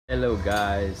Hello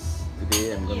guys,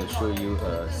 today I'm going to show you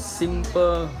a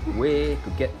simple way to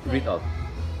get rid of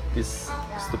this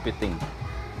stupid thing.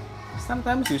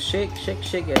 Sometimes you shake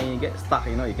and you get stuck,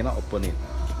 you cannot open it.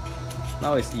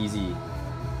 Now it's easy.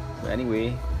 But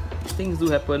anyway, things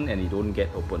do happen and you don't get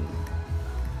open.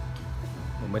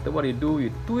 No matter what you do,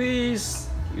 you twist,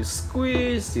 you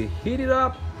squeeze, you heat it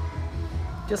up,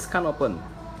 just can't open.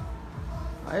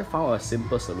 I found a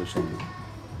simple solution.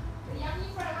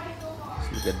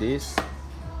 Look at this.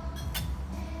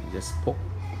 You just poke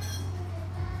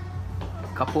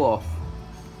a couple of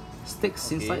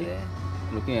sticks inside there.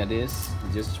 Looking at this,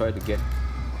 you just try to get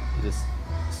this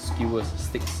skewers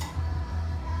sticks.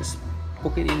 Just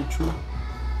poke it in through.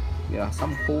 There are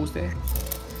some holes there.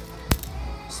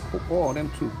 Just poke all of them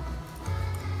through.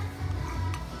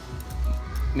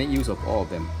 Make use of all of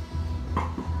them.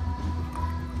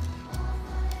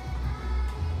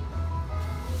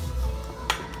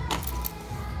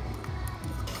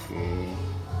 Okay,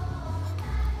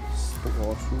 just poke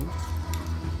all through,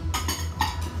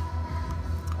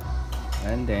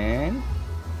 and then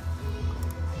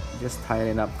just tie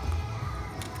it up.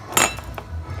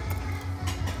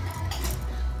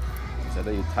 So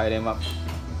that you tie them up,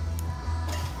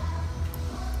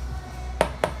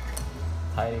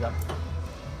 tie it up.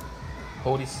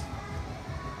 Hold this.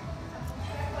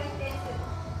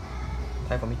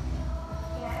 Tie for me.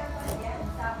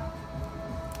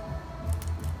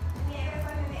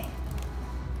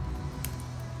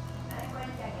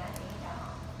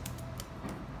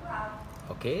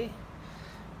 Okay,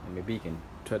 and maybe you can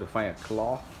try to find a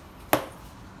cloth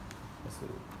just to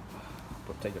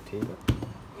protect your table.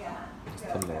 Just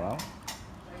turn it around,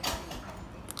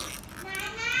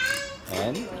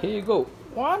 and here you go.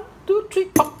 1, 2, 3,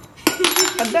 pop,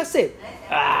 and that's it.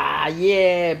 Ah,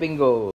 yeah, bingo.